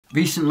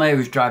Recently I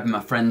was driving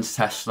my friend's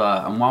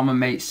Tesla, and while my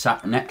mate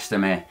sat next to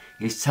me,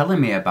 he's telling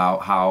me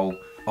about how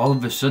all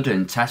of a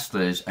sudden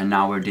Teslas are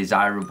now a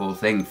desirable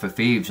thing for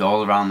thieves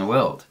all around the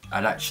world.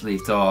 I'd actually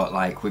thought,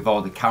 like, with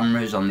all the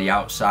cameras on the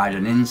outside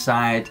and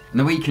inside, and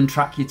the way you can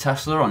track your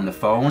Tesla on the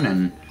phone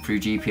and through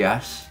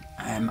GPS,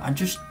 I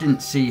just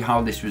didn't see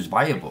how this was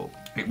viable.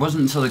 It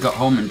wasn't until I got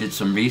home and did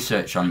some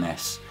research on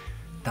this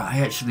that I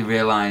actually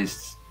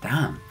realised,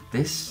 damn,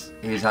 this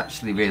is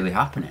actually really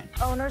happening.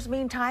 Owners,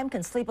 meantime,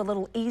 can sleep a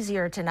little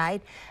easier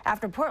tonight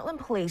after Portland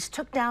police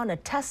took down a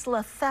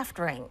Tesla theft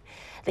ring.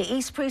 The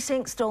East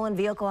Precinct stolen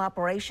vehicle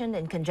operation,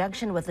 in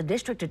conjunction with the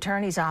district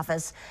attorney's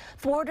office,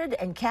 thwarted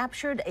and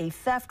captured a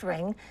theft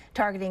ring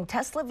targeting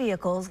Tesla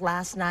vehicles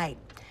last night.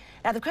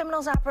 Now, the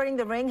criminals operating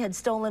the ring had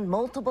stolen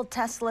multiple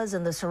Teslas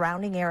in the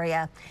surrounding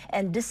area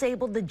and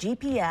disabled the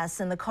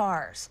GPS in the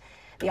cars.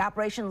 The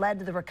operation led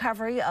to the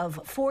recovery of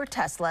 4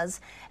 Teslas,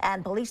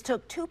 and police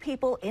took 2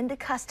 people into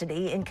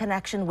custody in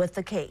connection with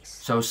the case.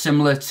 So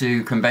similar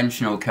to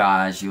conventional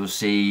cars, you'll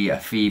see a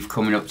thief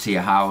coming up to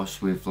your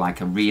house with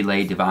like a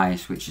relay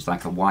device, which is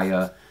like a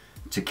wire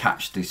to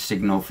catch the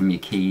signal from your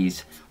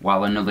keys,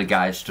 while another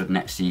guy stood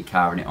next to your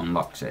car and it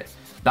unlocks it.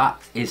 That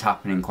is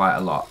happening quite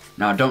a lot.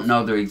 Now, I don't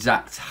know the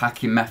exact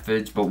hacking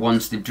methods, but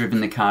once they've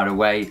driven the car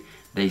away,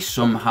 they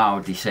somehow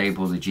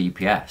disable the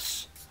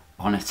GPS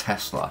on a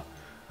Tesla,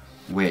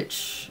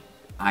 which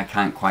I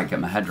can't quite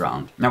get my head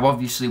around. Now,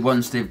 obviously,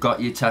 once they've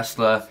got your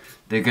Tesla,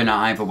 they're gonna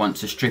either want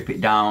to strip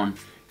it down,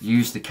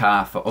 use the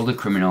car for other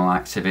criminal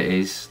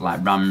activities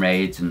like ram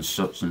raids and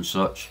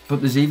such.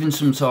 But there's even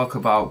some talk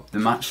about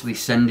them actually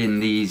sending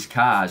these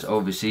cars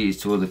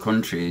overseas to other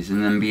countries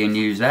and then being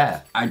used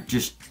there. I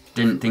just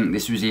didn't think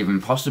this was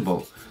even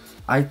possible.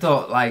 I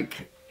thought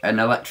like an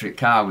electric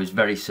car was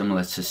very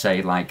similar to,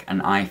 say, like an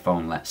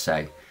iPhone, let's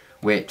say,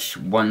 which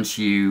once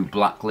you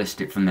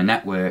blacklist it from the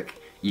network,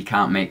 you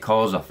can't make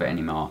calls off it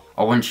anymore.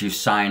 Or once you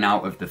sign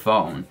out of the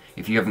phone,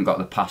 if you haven't got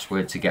the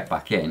password to get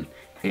back in,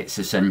 it's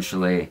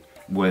essentially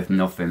worth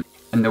nothing.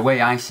 And the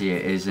way I see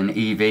it is an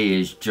EV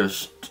is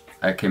just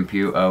a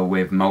computer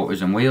with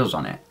motors and wheels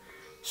on it.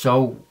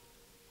 So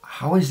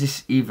how is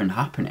this even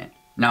happening?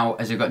 Now,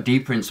 as I got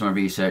deeper into my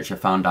research, I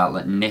found out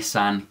that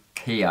Nissan,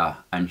 Kia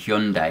and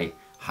Hyundai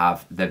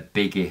have the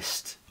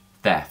biggest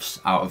thefts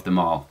out of them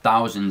all.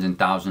 Thousands and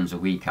thousands a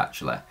week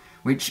actually,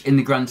 which in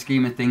the grand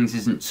scheme of things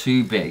isn't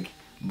too big,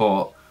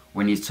 but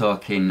when you're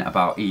talking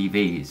about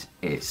EVs,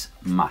 it's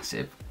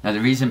massive. Now, the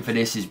reason for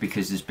this is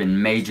because there's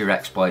been major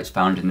exploits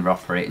found in their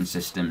operating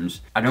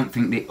systems. I don't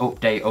think they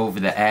update over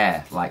the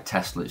air like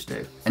Teslas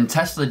do. And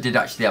Tesla did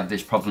actually have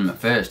this problem at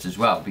first as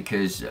well,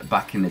 because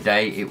back in the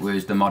day, it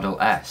was the Model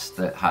S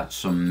that had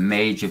some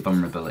major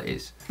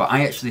vulnerabilities. But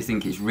I actually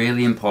think it's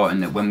really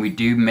important that when we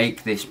do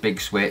make this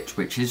big switch,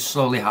 which is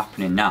slowly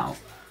happening now,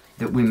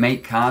 that we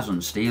make cars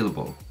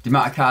unstealable. The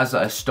amount of cars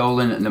that are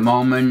stolen at the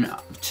moment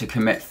to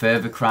commit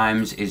further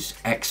crimes is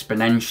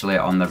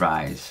exponentially on the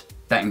rise.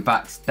 That, in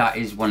fact, that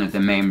is one of the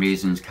main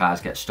reasons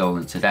cars get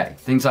stolen today.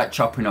 Things like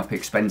chopping up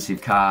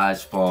expensive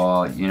cars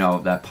for, you know,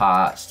 their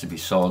parts to be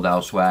sold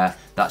elsewhere,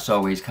 that's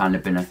always kind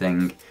of been a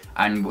thing.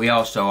 And we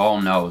also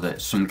all know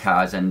that some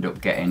cars end up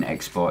getting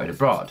exported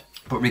abroad.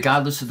 But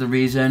regardless of the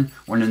reason,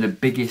 one of the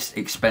biggest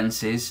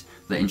expenses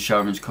that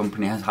insurance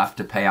companies have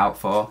to pay out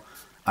for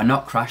are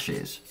not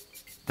crashes,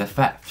 they're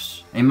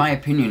thefts. In my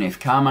opinion, if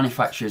car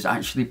manufacturers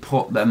actually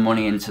put their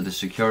money into the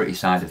security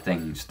side of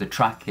things, the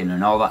tracking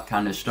and all that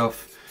kind of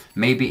stuff,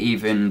 maybe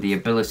even the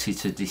ability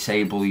to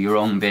disable your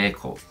own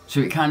vehicle. So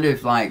it kind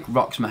of like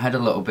rocks my head a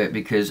little bit,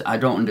 because I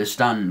don't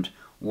understand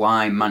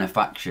why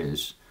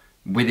manufacturers,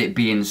 with it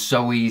being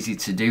so easy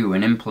to do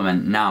and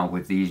implement now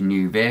with these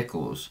new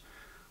vehicles,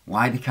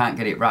 why they can't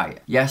get it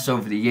right. Yes,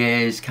 over the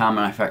years, car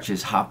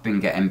manufacturers have been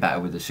getting better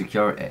with the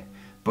security,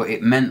 but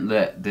it meant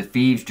that the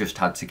thieves just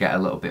had to get a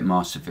little bit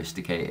more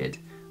sophisticated.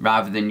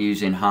 Rather than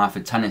using half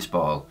a tennis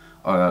ball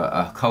or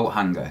a coat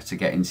hanger to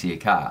get into your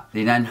car,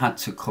 they then had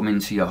to come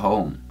into your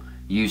home,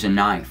 use a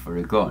knife or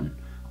a gun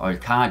or a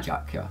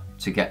carjacker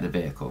to get the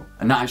vehicle.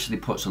 And that actually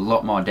puts a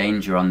lot more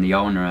danger on the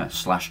owner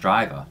slash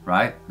driver,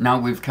 right? Now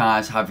with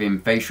cars having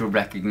facial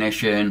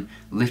recognition,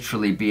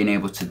 literally being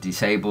able to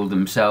disable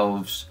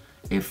themselves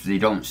if they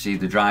don't see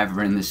the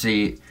driver in the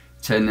seat,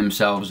 turn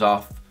themselves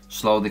off,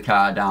 slow the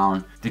car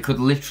down. They could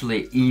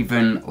literally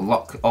even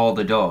lock all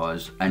the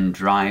doors and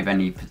drive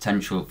any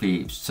potential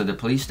thieves to the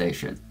police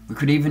station. We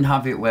could even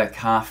have it where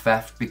car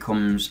theft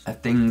becomes a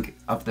thing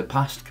of the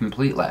past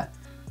completely.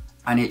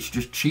 And it's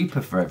just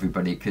cheaper for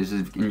everybody because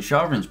of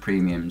insurance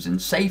premiums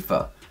and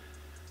safer.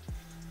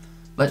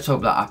 Let's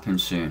hope that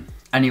happens soon.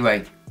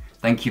 Anyway,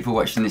 thank you for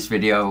watching this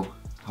video.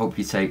 Hope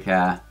you take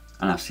care,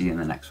 and I'll see you in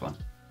the next one.